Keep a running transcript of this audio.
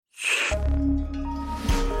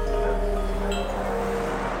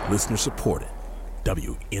Listener supported.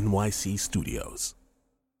 WNYC Studios.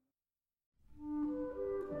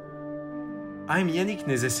 I'm Yannick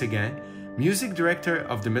Nézet-Séguin, music director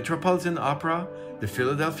of the Metropolitan Opera, the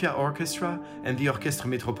Philadelphia Orchestra, and the Orchestre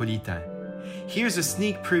Métropolitain. Here's a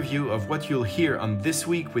sneak preview of what you'll hear on This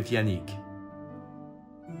Week with Yannick.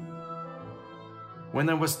 When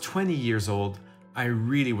I was 20 years old, I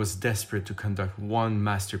really was desperate to conduct one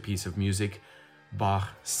masterpiece of music,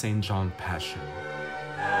 Bach's St. John Passion.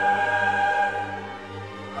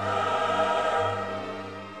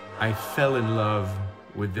 I fell in love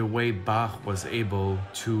with the way Bach was able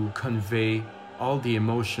to convey all the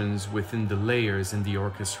emotions within the layers in the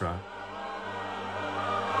orchestra.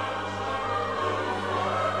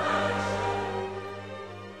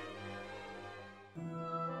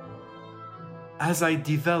 As I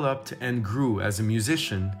developed and grew as a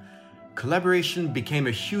musician, collaboration became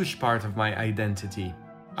a huge part of my identity.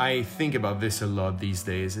 I think about this a lot these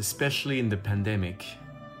days, especially in the pandemic.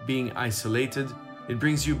 Being isolated, it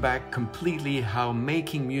brings you back completely how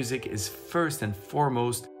making music is first and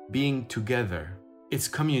foremost being together. It's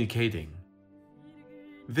communicating.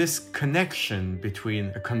 This connection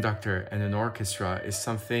between a conductor and an orchestra is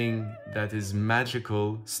something that is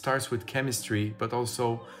magical, starts with chemistry, but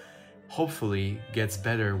also hopefully gets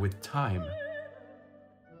better with time.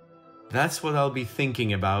 That's what I'll be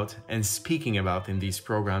thinking about and speaking about in these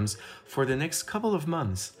programs for the next couple of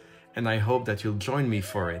months, and I hope that you'll join me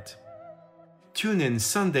for it. Tune in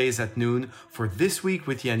Sundays at noon for This Week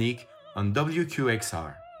with Yannick on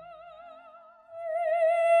WQXR.